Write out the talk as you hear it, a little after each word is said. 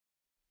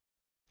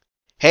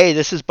Hey,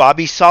 this is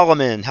Bobby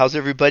Solomon. How's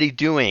everybody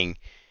doing?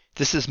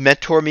 This is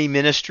Mentor Me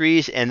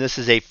Ministries, and this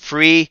is a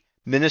free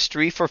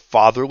ministry for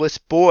fatherless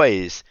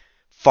boys.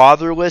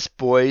 Fatherless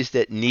boys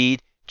that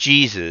need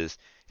Jesus.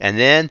 And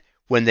then,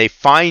 when they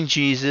find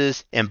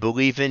Jesus and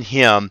believe in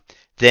Him,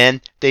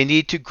 then they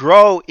need to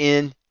grow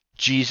in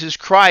Jesus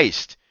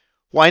Christ.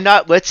 Why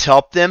not let's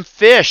help them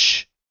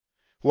fish?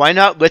 Why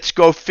not let's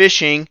go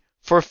fishing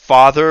for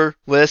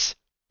fatherless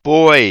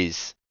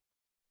boys?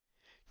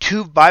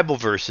 Two Bible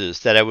verses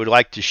that I would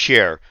like to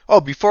share.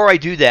 Oh, before I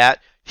do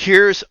that,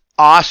 here's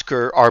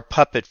Oscar, our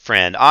puppet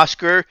friend.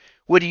 Oscar,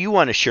 what do you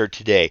want to share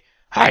today?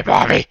 Hi,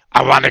 Bobby.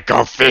 I want to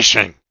go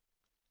fishing.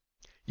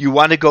 You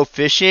want to go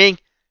fishing?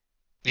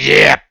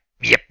 Yep.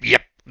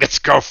 Let's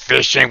go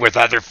fishing with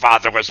other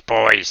fatherless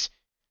boys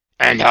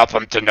and help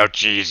them to know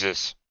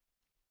Jesus.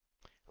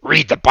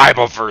 Read the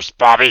Bible verse,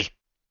 Bobby.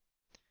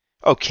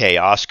 Okay,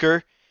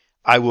 Oscar.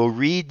 I will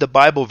read the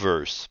Bible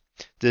verse.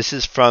 This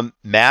is from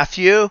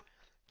Matthew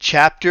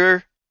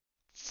chapter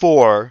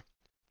 4,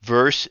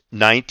 verse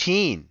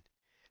 19.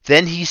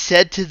 Then he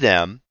said to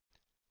them,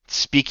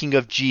 speaking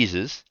of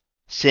Jesus,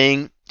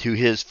 saying to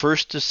his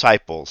first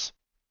disciples,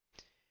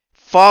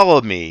 "Follow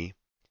me,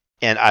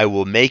 and I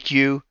will make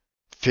you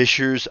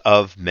fishers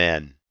of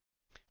men."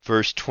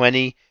 Verse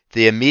 20,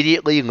 they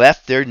immediately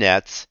left their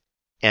nets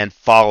and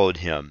followed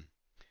him.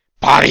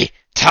 Bobby,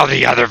 tell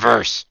the other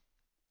verse.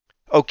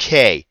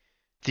 Okay,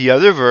 the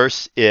other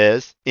verse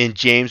is in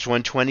James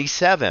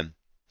 1:27.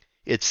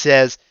 It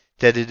says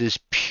that it is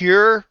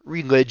pure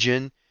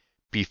religion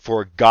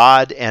before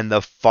God and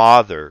the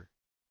Father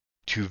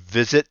to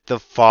visit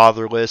the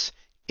fatherless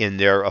in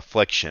their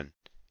affliction.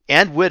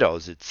 And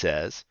widows, it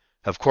says.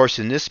 Of course,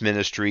 in this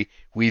ministry,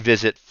 we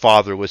visit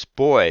fatherless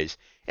boys.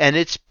 And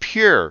it's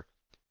pure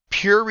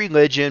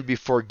religion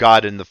before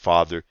God and the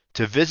Father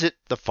to visit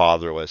the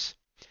fatherless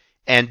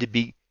and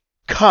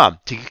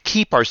to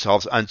keep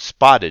ourselves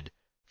unspotted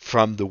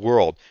from the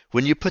world.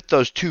 When you put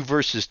those two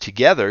verses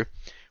together,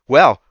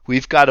 well,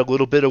 we've got a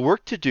little bit of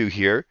work to do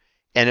here,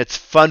 and it's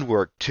fun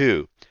work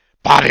too.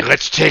 Bobby,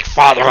 let's take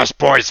fatherless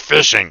boys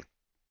fishing.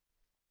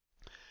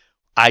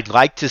 I'd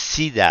like to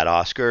see that,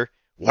 Oscar.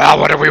 Well,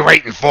 what are we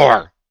waiting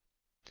for?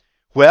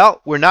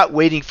 Well, we're not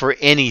waiting for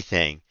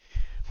anything.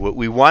 What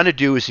we want to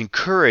do is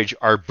encourage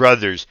our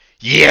brothers.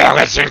 Yeah,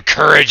 let's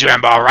encourage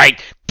them, all right?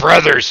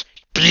 Brothers,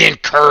 be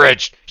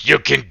encouraged. You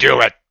can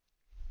do it.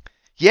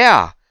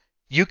 Yeah,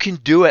 you can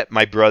do it,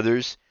 my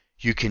brothers.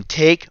 You can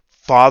take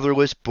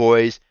fatherless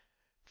boys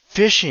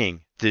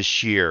fishing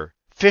this year.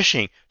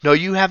 Fishing. No,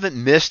 you haven't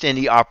missed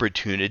any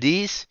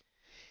opportunities.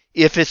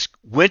 If it's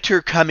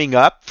winter coming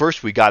up,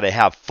 first we got to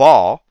have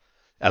fall,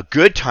 a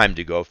good time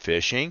to go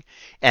fishing.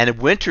 And if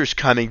winter's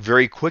coming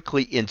very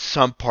quickly in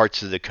some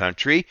parts of the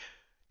country,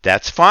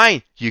 that's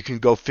fine. You can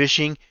go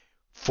fishing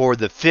for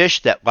the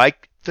fish that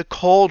like the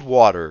cold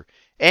water.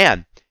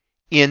 And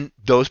in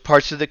those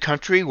parts of the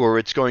country where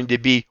it's going to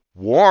be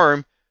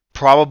warm,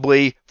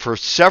 probably for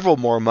several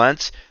more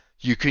months,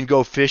 you can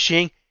go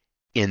fishing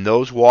in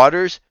those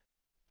waters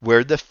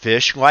where the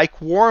fish like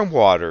warm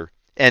water.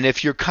 And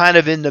if you're kind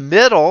of in the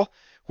middle,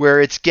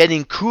 where it's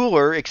getting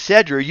cooler,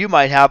 etc., you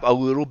might have a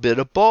little bit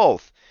of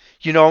both.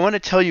 You know, I want to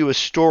tell you a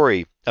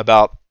story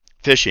about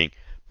fishing.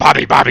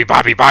 Bobby.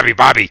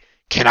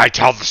 Can I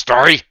tell the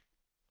story?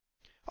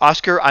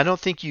 Oscar, I don't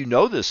think you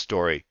know this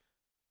story.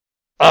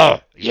 Oh,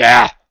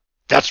 yeah,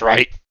 that's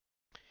right.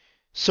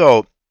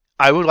 So,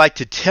 I would like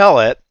to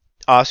tell it,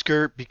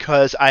 Oscar,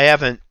 because I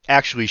haven't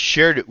actually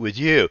shared it with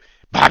you.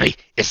 Bobby,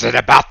 is it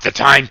about the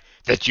time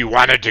that you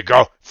wanted to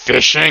go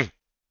fishing?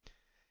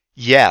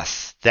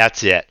 Yes,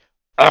 that's it.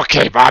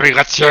 Okay, Bobby,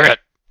 let's hear it.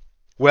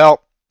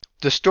 Well,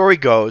 the story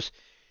goes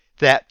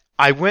that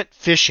I went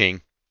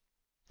fishing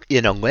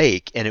in a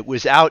lake, and it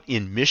was out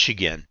in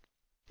Michigan,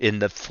 in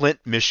the Flint,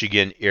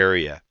 Michigan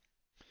area.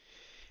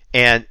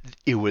 And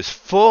it was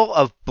full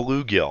of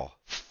bluegill.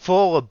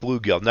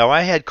 Now,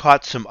 I had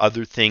caught some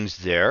other things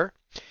there,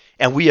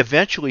 and we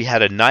eventually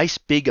had a nice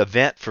big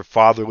event for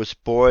fatherless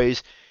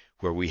boys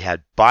where we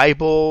had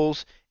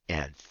Bibles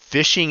and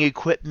fishing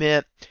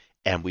equipment,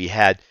 and we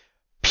had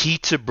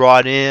pizza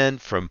brought in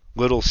from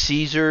Little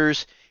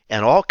Caesars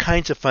and all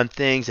kinds of fun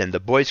things, and the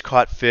boys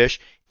caught fish,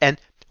 and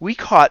we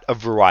caught a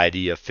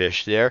variety of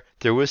fish there.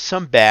 There was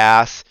some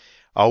bass.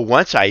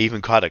 Once I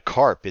even caught a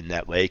carp in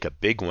that lake, a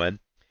big one,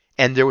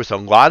 and there was a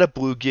lot of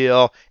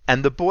bluegill,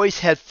 and the boys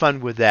had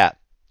fun with that.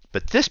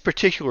 But this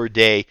particular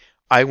day,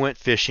 I went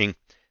fishing.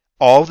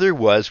 All there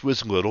was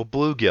little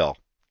bluegill.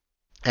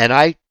 And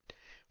I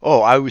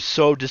was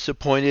so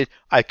disappointed.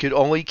 I could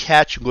only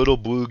catch little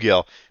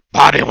bluegill.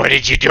 Bobby, what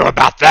did you do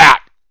about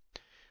that?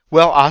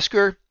 Well,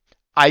 Oscar,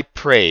 I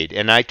prayed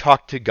and I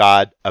talked to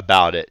God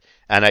about it.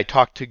 And I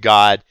talked to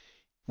God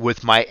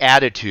with my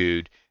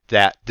attitude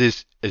that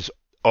this is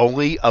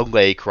only a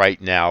lake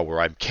right now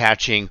where I'm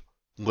catching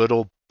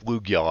little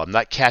bluegill. I'm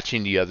not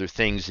catching the other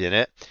things in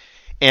it.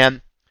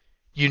 And,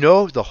 you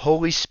know, the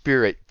Holy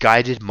Spirit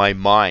guided my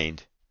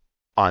mind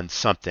on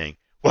something.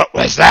 What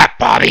was that,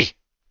 Bobby?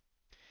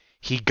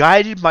 He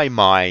guided my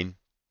mind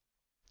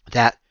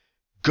that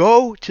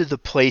Go to the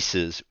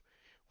places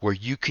where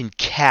you can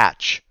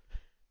catch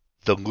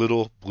the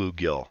little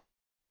bluegill.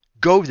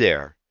 Go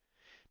there,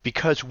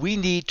 because we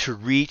need to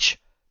reach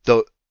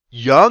the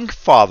young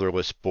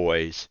fatherless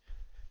boys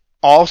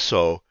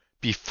also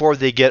before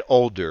they get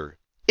older.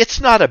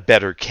 It's not a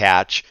better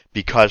catch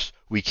because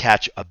we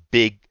catch a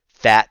big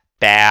fat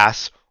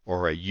bass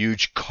or a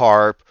huge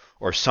carp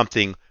or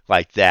something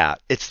like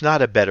that. It's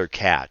not a better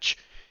catch.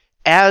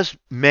 As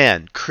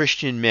men,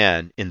 Christian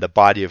men in the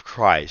body of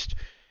Christ,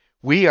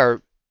 we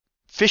are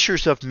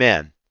fishers of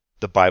men,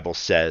 the Bible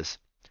says,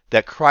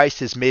 that Christ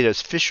has made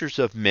us fishers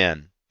of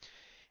men.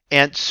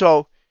 And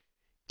so,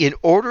 in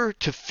order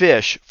to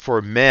fish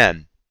for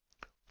men,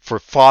 for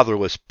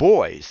fatherless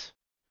boys,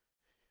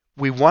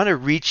 we want to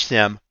reach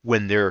them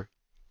when they're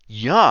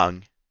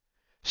young,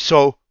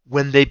 so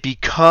when they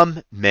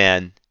become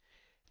men,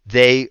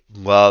 they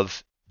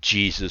love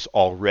Jesus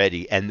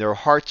already, and their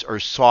hearts are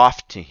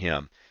soft to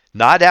him.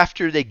 Not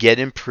after they get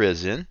in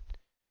prison,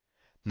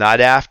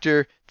 not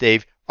after they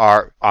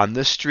are on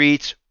the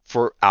streets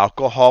for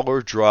alcohol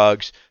or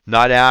drugs,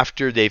 not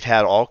after they've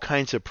had all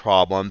kinds of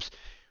problems.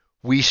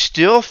 We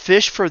still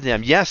fish for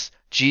them. Yes,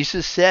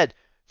 Jesus said,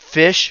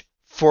 fish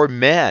for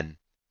men.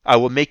 I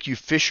will make you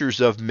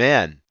fishers of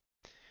men.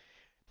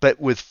 But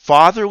with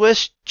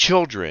fatherless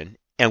children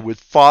and with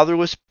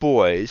fatherless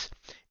boys,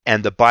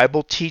 and the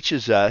Bible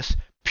teaches us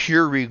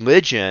pure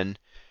religion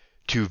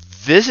to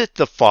visit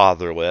the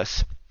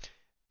fatherless,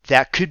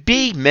 that could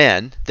be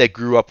men that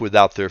grew up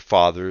without their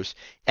fathers,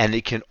 and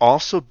it can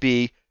also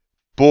be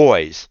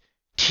boys,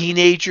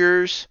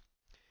 teenagers,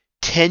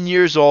 10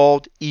 years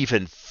old,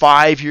 even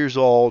 5 years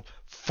old,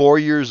 4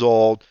 years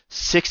old,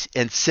 6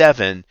 and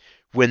 7,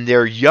 when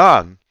they're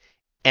young.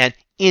 And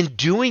in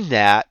doing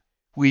that,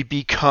 we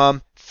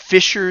become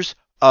fishers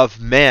of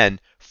men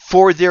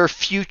for their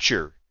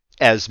future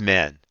as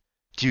men.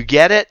 Do you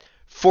get it?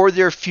 For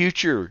their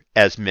future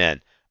as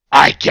men.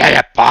 I get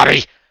it,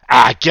 Bobby.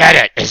 I get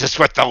it. Is this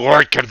what the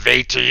Lord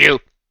conveyed to you?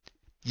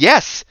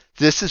 Yes,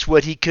 this is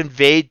what he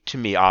conveyed to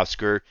me,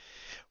 Oscar.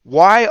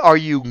 Why are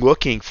you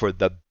looking for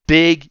the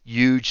big,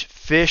 huge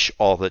fish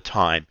all the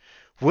time?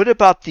 What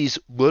about these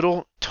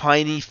little,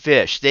 tiny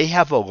fish? They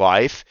have a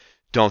life.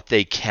 Don't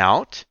they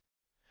count?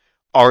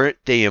 Aren't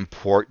they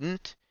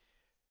important?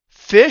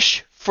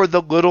 Fish for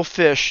the little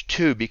fish,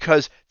 too,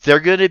 because they're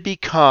going to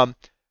become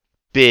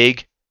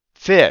big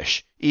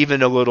fish.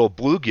 Even a little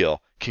bluegill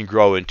can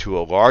grow into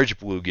a large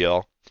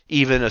bluegill.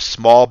 Even a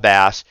small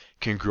bass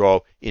can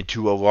grow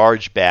into a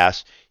large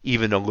bass.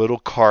 Even a little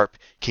carp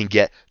can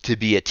get to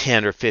be a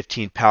 10 or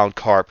 15 pound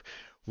carp.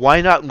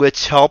 Why not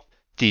let's help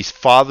these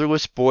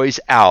fatherless boys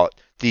out,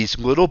 these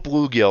little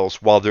bluegills,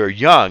 while they're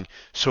young,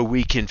 so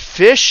we can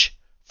fish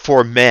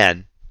for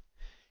men.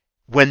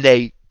 When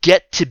they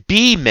get to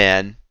be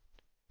men,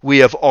 we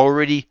have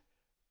already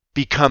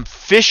become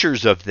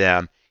fishers of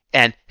them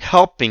and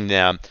helping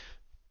them.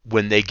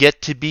 When they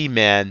get to be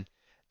men,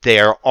 they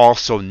are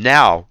also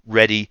now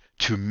ready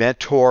to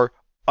mentor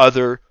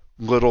other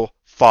little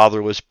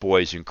fatherless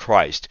boys in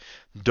Christ.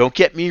 Don't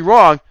get me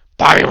wrong.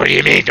 Bobby, what do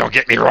you mean, don't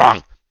get me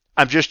wrong?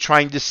 I'm just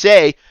trying to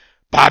say,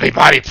 Bobby,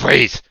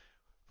 please.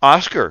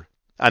 Oscar,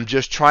 I'm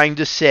just trying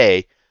to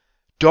say,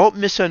 don't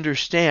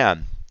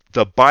misunderstand.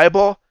 The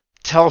Bible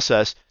tells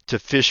us to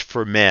fish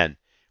for men.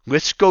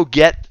 Let's go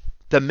get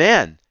the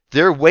men.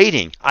 They're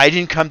waiting. I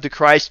didn't come to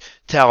Christ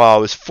till I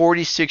was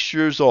 46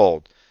 years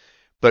old.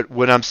 But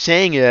what I'm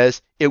saying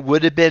is, it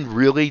would have been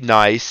really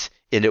nice,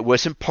 and it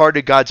wasn't part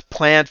of God's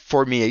plan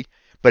for me,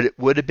 but it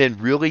would have been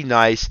really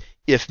nice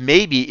if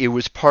maybe it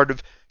was part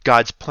of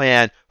God's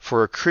plan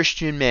for a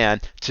Christian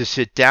man to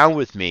sit down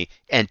with me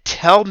and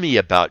tell me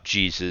about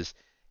Jesus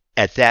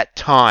at that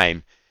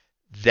time.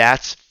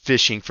 That's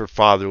fishing for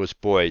fatherless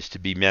boys to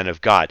be men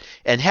of God.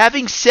 And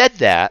having said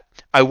that,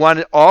 I want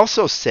to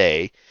also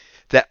say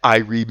that I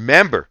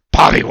remember.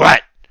 Bobby,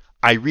 what?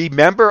 I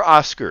remember,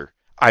 Oscar.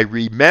 I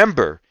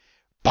remember.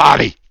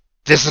 Bobby,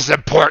 this is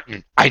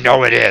important. I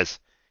know it is.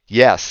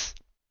 Yes.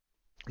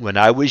 When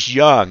I was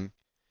young,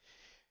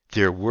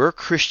 there were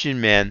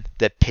Christian men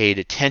that paid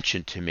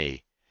attention to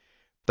me,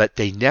 but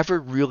they never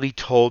really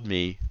told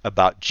me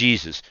about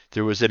Jesus.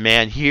 There was a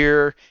man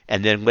here,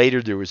 and then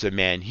later there was a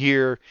man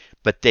here,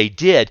 but they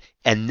did.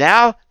 And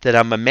now that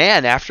I'm a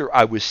man, after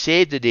I was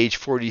saved at age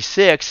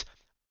 46,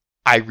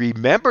 I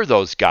remember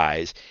those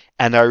guys,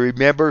 and I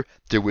remember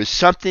there was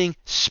something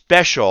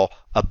special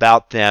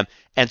about them.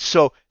 And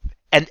so,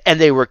 and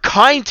they were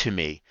kind to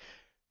me.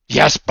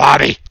 Yes,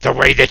 Bobby, the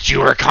way that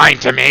you were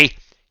kind to me.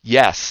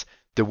 Yes,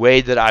 the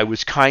way that I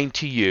was kind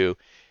to you.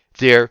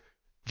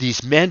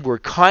 These men were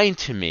kind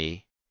to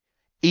me,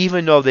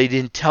 even though they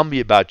didn't tell me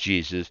about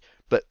Jesus.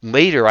 But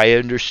later I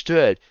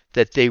understood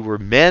that they were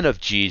men of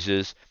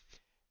Jesus.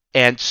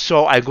 And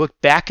so I look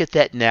back at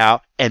that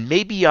now, and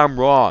maybe I'm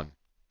wrong.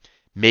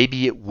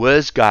 Maybe it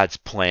was God's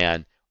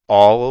plan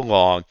all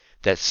along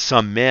that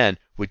some men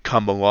would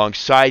come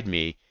alongside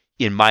me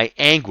in my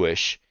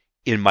anguish,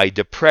 in my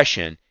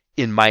depression,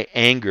 in my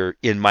anger,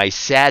 in my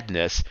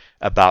sadness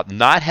about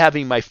not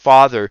having my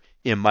father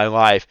in my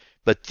life.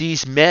 But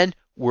these men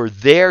were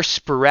there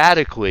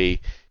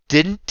sporadically,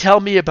 didn't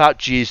tell me about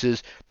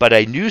Jesus, but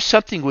I knew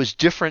something was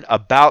different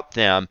about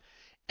them,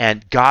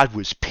 and God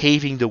was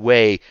paving the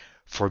way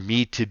for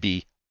me to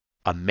be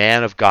a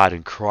man of God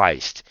in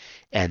Christ.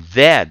 And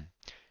then,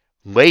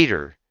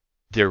 later,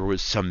 there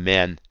was some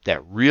men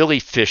that really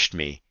fished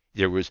me.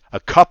 There was a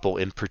couple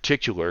in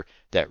particular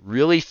that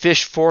really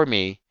fished for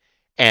me,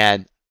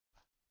 and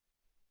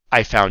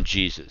I found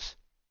Jesus.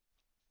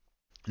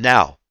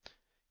 Now,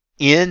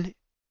 in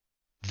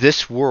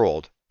this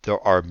world, there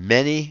are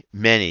many,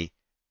 many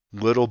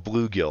little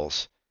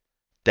bluegills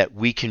that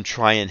we can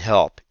try and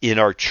help. In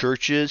our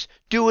churches,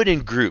 do it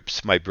in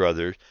groups, my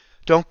brother.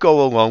 Don't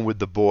go alone with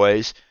the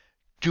boys.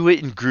 Do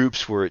it in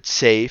groups where it's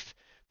safe,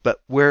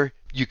 but where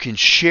you can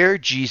share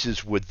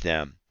Jesus with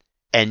them,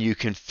 and you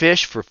can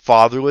fish for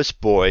fatherless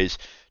boys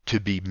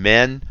to be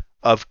men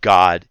of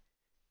God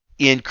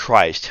in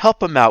Christ. Help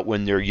them out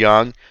when they're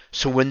young,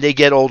 so when they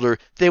get older,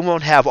 they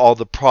won't have all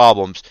the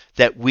problems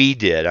that we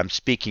did. I'm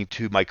speaking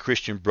to my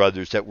Christian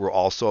brothers that were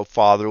also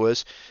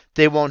fatherless.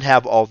 They won't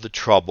have all the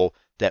trouble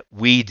that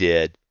we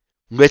did.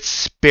 Let's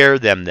spare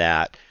them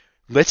that.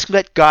 Let's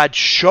let God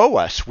show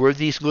us where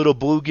these little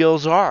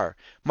bluegills are.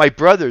 My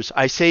brothers,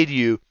 I say to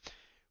you,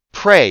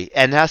 pray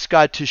and ask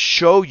God to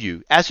show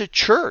you as a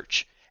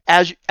church,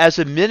 as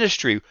a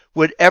ministry,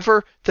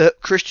 whatever the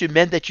Christian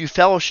men that you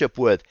fellowship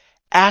with,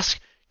 ask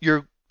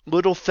your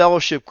little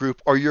fellowship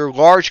group or your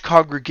large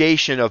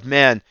congregation of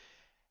men,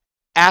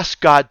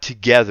 ask God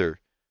together,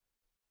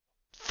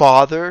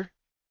 Father,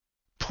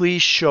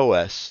 please show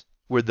us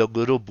where the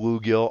little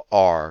bluegill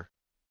are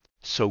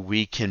so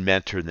we can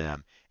mentor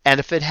them. And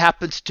if it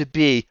happens to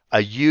be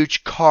a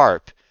huge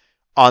carp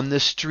on the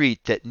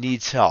street that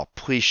needs help,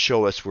 please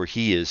show us where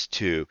he is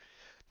too.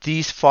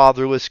 These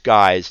fatherless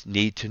guys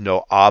need to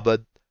know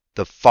Abba,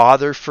 the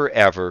Father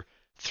forever,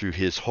 through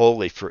his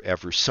holy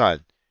forever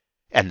Son,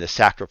 and the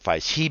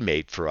sacrifice he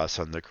made for us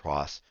on the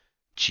cross,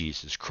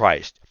 Jesus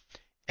Christ.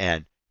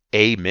 And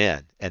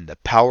amen. And the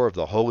power of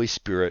the Holy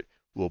Spirit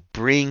will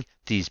bring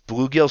these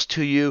bluegills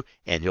to you,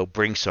 and he'll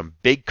bring some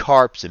big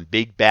carps and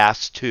big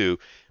bass too.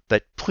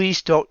 But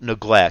please don't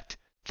neglect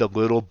the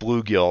little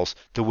bluegills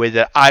the way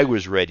that I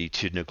was ready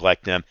to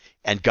neglect them,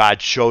 and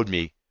God showed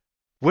me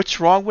what's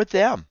wrong with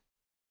them.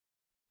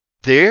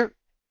 They're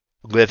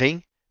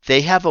living,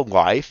 they have a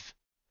life,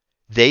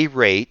 they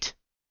rate.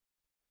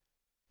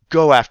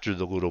 Go after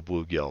the little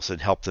bluegills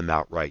and help them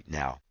out right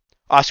now.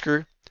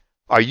 Oscar,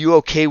 are you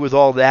okay with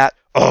all that?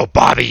 Oh,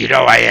 Bobby, you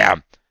know I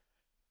am.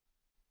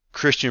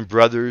 Christian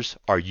brothers,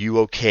 are you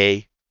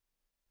okay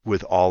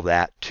with all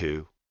that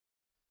too?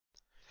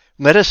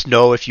 Let us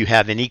know if you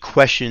have any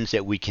questions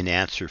that we can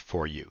answer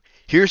for you.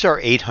 Here's our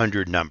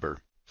 800 number.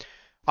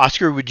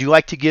 Oscar, would you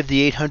like to give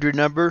the 800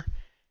 number?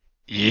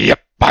 Yep,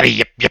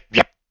 Bobby, yep.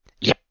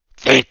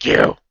 Thank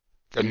you.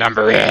 The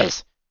number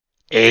is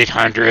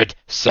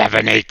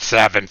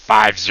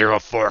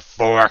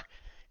 800-787-5044.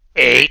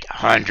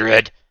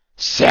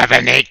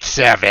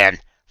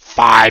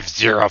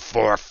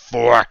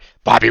 800-787-5044.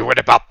 Bobby, what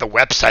about the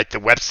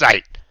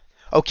website?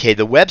 Okay,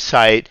 the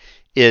website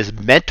is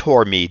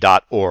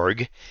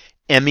mentorme.org,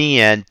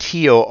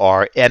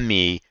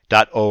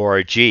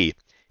 mentorme.org.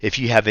 If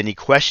you have any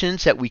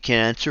questions that we can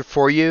answer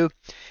for you,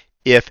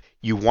 if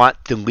you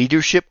want the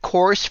leadership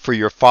course for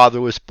your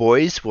fatherless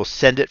boys, we'll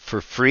send it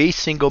for free.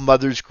 Single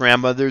mothers,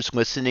 grandmothers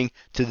listening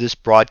to this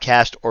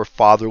broadcast, or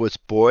fatherless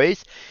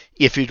boys.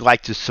 If you'd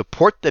like to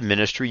support the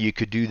ministry, you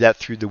could do that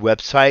through the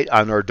website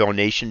on our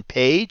donation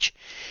page.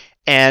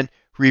 And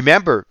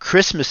remember,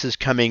 Christmas is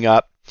coming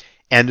up,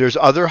 and there's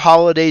other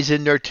holidays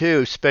in there too,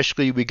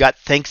 especially we got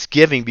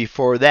Thanksgiving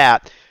before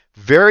that.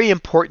 Very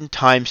important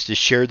times to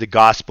share the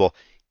gospel,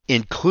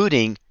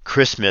 including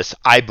Christmas,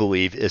 I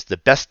believe, is the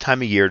best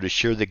time of year to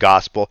share the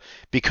gospel,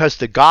 because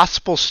the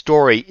gospel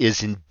story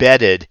is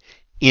embedded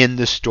in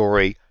the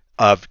story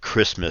of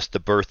Christmas, the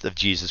birth of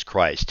Jesus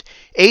Christ.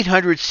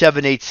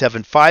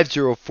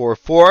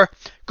 800-787-5044.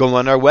 Go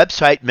on our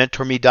website,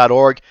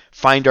 mentorme.org.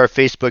 Find our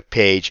Facebook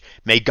page.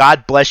 May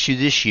God bless you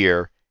this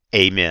year.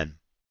 Amen.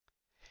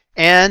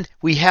 And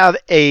we have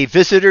a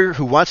visitor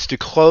who wants to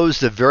close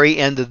the very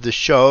end of the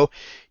show.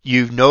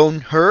 You've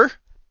known her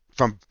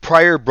from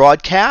prior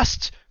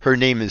broadcasts. Her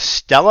name is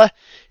Stella.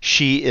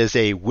 She is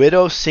a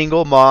widow,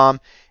 single mom.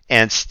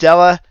 And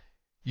Stella,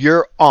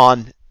 you're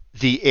on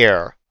the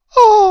air.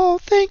 Oh,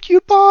 thank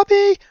you,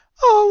 Bobby.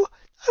 Oh,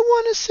 I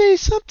want to say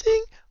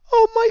something.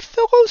 Oh, my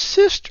fellow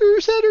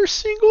sisters that are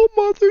single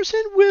mothers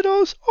and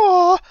widows.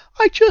 Oh,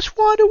 I just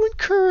want to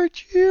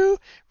encourage you.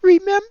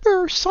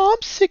 Remember Psalm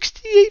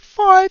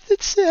 68:5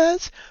 that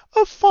says,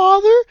 a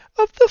father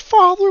of the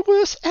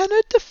fatherless and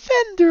a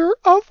defender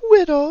of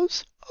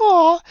widows.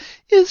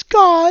 Is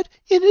God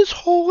in his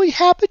holy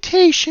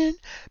habitation.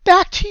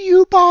 Back to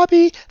you,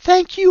 Bobby.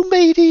 Thank you,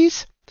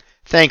 ladies.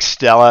 Thanks,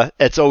 Stella.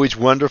 It's always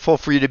wonderful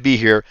for you to be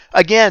here.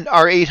 Again,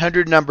 our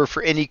 800 number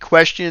for any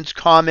questions,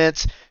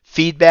 comments,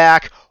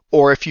 feedback,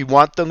 or if you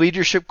want the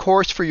leadership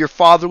course for your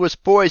fatherless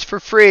boys for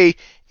free,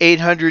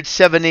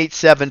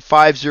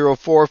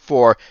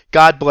 800-787-5044.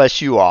 God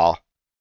bless you all.